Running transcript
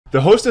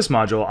The Hostess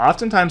module,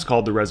 oftentimes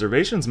called the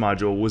Reservations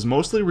module, was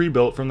mostly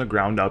rebuilt from the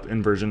ground up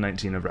in version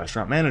 19 of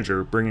Restaurant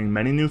Manager, bringing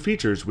many new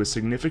features with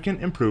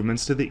significant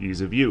improvements to the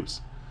ease of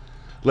use.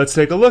 Let's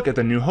take a look at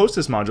the new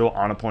Hostess module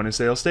on a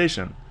point-of-sale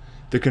station.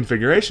 The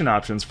configuration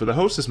options for the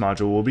Hostess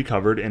module will be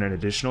covered in an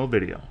additional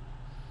video.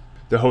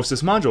 The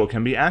Hostess module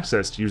can be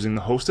accessed using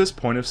the Hostess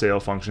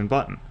point-of-sale function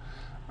button.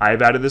 I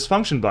have added this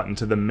function button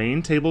to the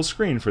main table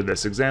screen for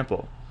this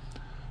example.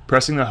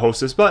 Pressing the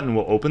Hostess button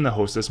will open the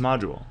Hostess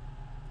module.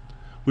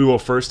 We will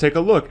first take a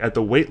look at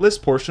the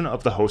waitlist portion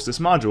of the Hostess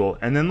module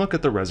and then look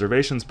at the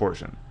reservations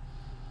portion.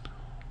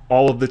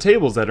 All of the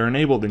tables that are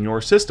enabled in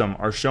your system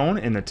are shown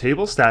in the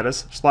table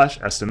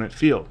status/estimate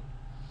field.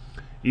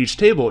 Each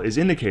table is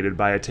indicated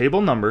by a table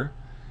number,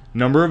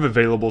 number of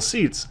available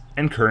seats,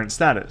 and current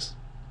status.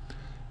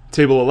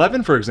 Table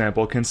 11, for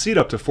example, can seat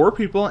up to 4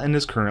 people and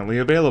is currently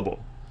available.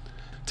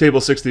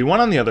 Table 61,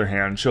 on the other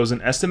hand, shows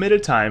an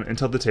estimated time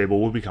until the table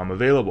will become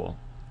available.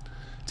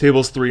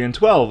 Tables 3 and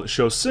 12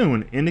 show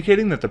soon,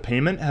 indicating that the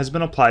payment has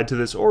been applied to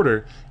this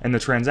order and the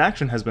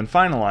transaction has been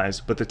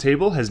finalized, but the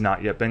table has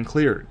not yet been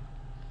cleared.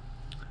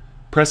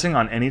 Pressing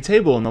on any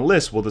table in the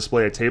list will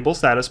display a table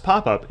status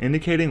pop-up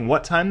indicating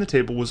what time the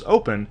table was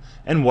open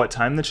and what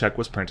time the check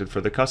was printed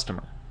for the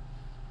customer.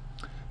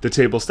 The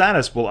table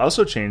status will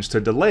also change to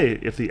delay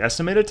if the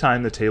estimated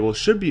time the table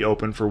should be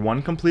open for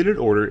one completed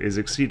order is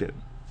exceeded.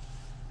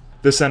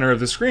 The center of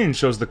the screen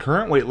shows the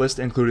current waitlist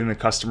including the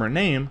customer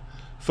name,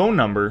 phone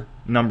number,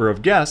 number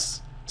of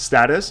guests,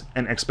 status,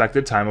 and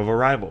expected time of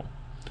arrival.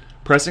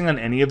 Pressing on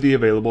any of the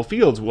available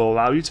fields will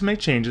allow you to make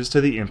changes to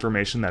the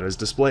information that is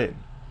displayed.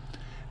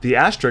 The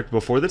asterisk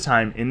before the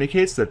time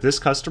indicates that this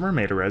customer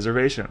made a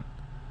reservation.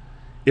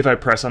 If I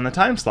press on the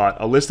time slot,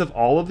 a list of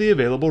all of the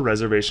available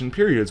reservation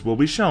periods will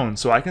be shown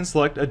so I can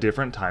select a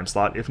different time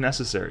slot if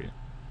necessary.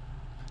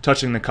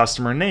 Touching the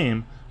customer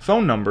name,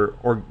 phone number,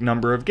 or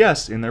number of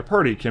guests in their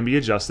party can be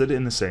adjusted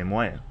in the same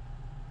way.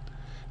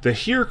 The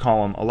Here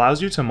column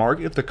allows you to mark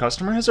if the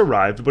customer has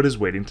arrived but is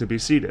waiting to be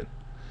seated.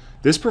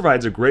 This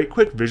provides a great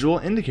quick visual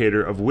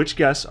indicator of which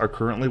guests are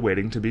currently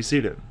waiting to be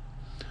seated.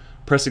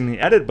 Pressing the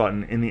Edit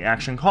button in the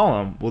Action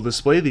column will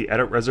display the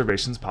Edit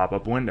Reservations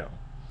pop-up window.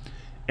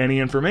 Any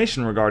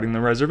information regarding the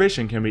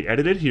reservation can be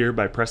edited here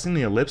by pressing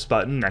the ellipse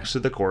button next to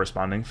the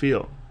corresponding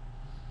field.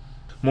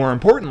 More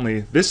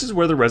importantly, this is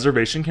where the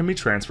reservation can be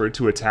transferred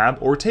to a tab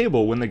or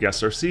table when the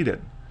guests are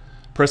seated.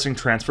 Pressing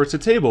Transfer to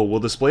Table will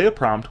display a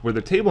prompt where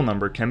the table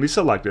number can be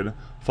selected,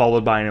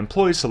 followed by an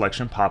employee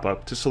selection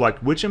pop-up to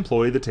select which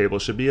employee the table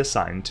should be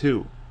assigned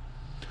to.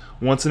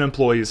 Once an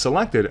employee is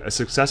selected, a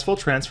successful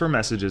transfer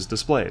message is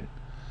displayed.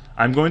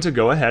 I'm going to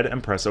go ahead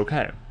and press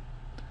OK.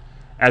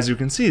 As you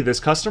can see, this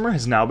customer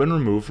has now been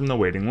removed from the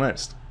waiting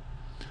list.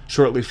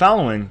 Shortly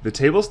following, the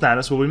table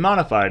status will be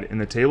modified in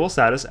the Table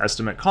Status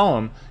Estimate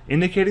column,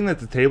 indicating that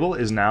the table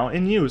is now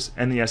in use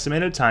and the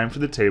estimated time for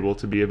the table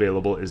to be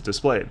available is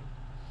displayed.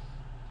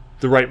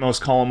 The rightmost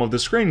column of the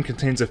screen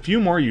contains a few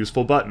more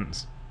useful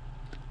buttons.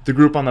 The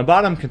group on the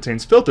bottom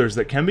contains filters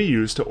that can be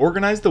used to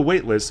organize the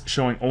waitlist,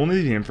 showing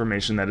only the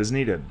information that is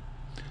needed.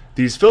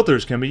 These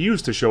filters can be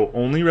used to show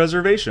only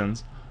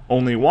reservations,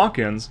 only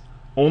walk-ins,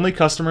 only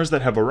customers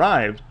that have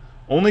arrived,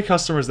 only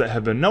customers that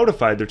have been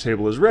notified their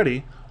table is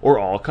ready, or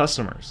all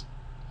customers.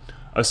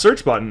 A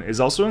search button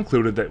is also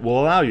included that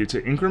will allow you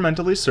to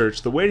incrementally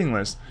search the waiting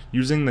list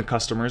using the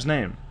customer's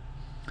name.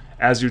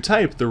 As you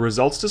type, the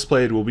results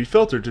displayed will be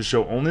filtered to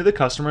show only the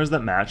customers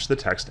that match the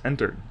text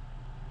entered.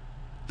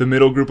 The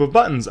middle group of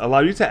buttons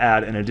allow you to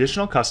add an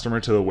additional customer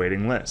to the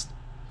waiting list,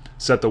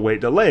 set the wait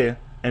delay,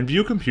 and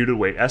view computed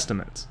wait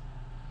estimates.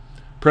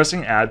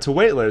 Pressing Add to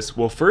Waitlist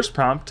will first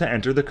prompt to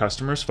enter the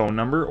customer's phone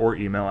number or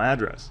email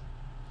address.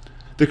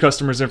 The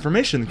customer's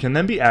information can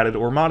then be added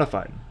or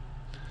modified.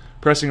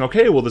 Pressing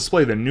OK will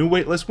display the new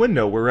waitlist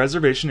window where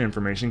reservation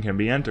information can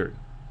be entered.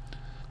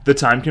 The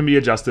time can be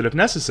adjusted if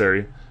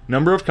necessary,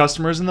 number of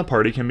customers in the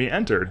party can be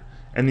entered,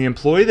 and the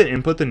employee that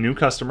input the new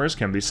customers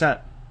can be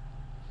set.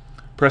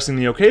 Pressing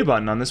the OK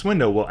button on this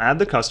window will add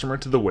the customer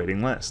to the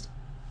waiting list.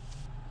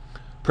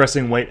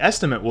 Pressing Wait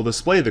Estimate will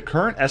display the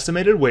current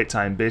estimated wait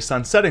time based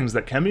on settings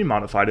that can be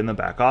modified in the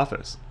back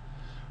office.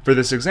 For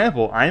this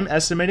example, I am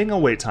estimating a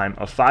wait time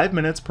of 5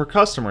 minutes per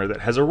customer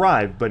that has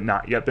arrived but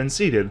not yet been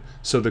seated,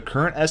 so the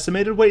current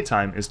estimated wait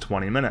time is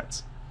 20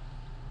 minutes.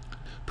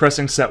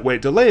 Pressing Set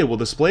Wait Delay will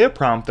display a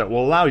prompt that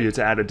will allow you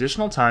to add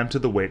additional time to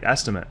the wait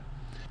estimate.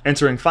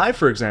 Entering 5,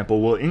 for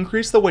example, will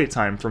increase the wait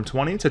time from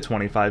 20 to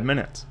 25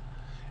 minutes.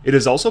 It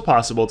is also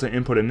possible to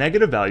input a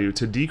negative value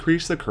to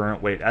decrease the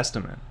current wait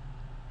estimate.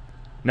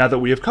 Now that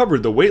we have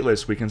covered the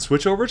waitlist, we can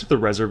switch over to the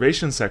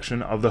Reservations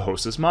section of the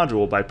Hostess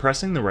module by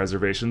pressing the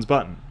Reservations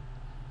button.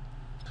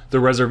 The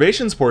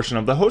Reservations portion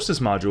of the Hostess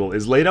module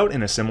is laid out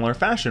in a similar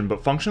fashion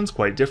but functions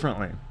quite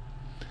differently.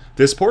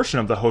 This portion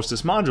of the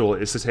Hostess module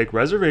is to take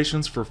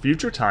reservations for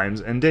future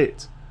times and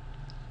dates.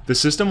 The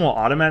system will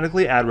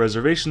automatically add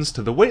reservations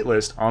to the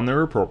waitlist on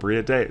their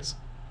appropriate days.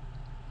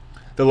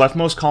 The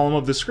leftmost column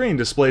of the screen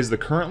displays the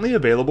currently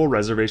available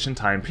reservation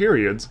time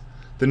periods,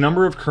 the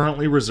number of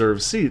currently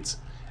reserved seats,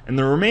 and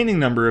the remaining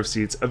number of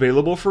seats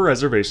available for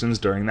reservations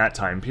during that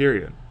time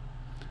period.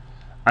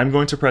 I'm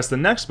going to press the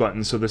next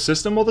button so the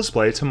system will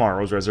display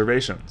tomorrow's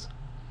reservations.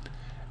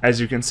 As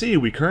you can see,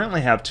 we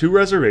currently have 2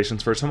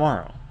 reservations for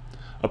tomorrow,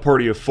 a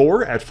party of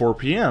 4 at 4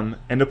 p.m.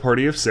 and a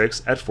party of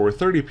 6 at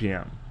 4:30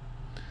 p.m.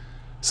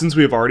 Since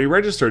we have already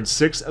registered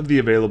 6 of the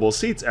available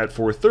seats at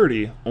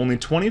 4:30, only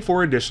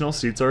 24 additional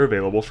seats are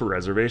available for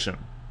reservation.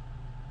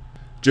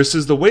 Just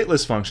as the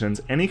waitlist functions,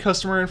 any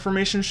customer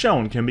information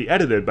shown can be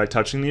edited by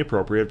touching the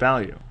appropriate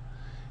value.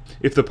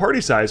 If the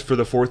party size for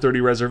the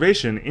 4:30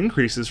 reservation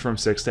increases from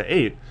 6 to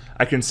 8,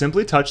 I can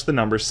simply touch the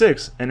number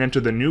 6 and enter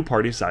the new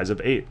party size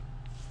of 8.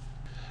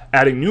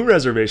 Adding new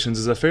reservations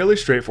is a fairly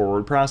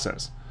straightforward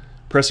process.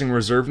 Pressing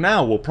Reserve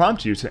Now will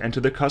prompt you to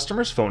enter the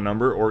customer's phone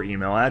number or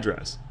email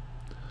address.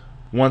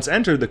 Once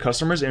entered, the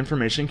customer's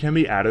information can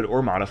be added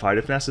or modified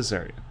if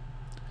necessary.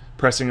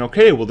 Pressing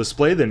OK will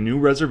display the new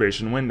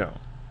reservation window.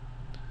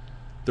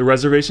 The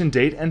reservation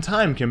date and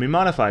time can be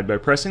modified by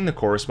pressing the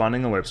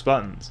corresponding ellipse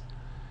buttons.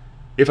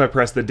 If I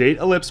press the Date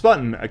ellipse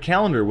button, a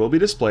calendar will be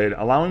displayed,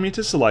 allowing me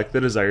to select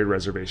the desired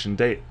reservation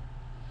date.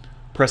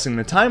 Pressing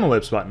the Time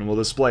ellipse button will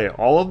display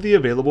all of the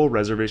available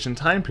reservation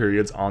time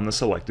periods on the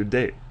selected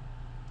date.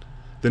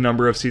 The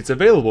number of seats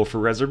available for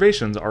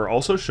reservations are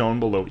also shown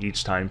below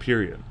each time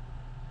period.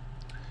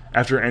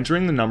 After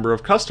entering the number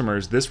of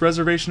customers this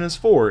reservation is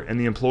for and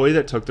the employee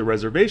that took the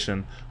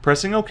reservation,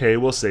 pressing OK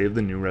will save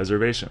the new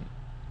reservation.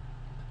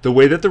 The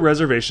way that the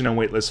reservation and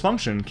waitlist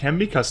function can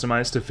be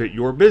customized to fit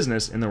your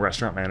business in the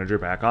Restaurant Manager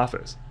back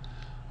office.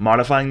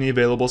 Modifying the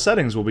available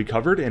settings will be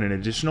covered in an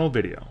additional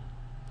video.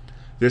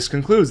 This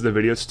concludes the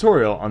video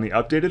tutorial on the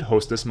updated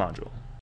Hostess module.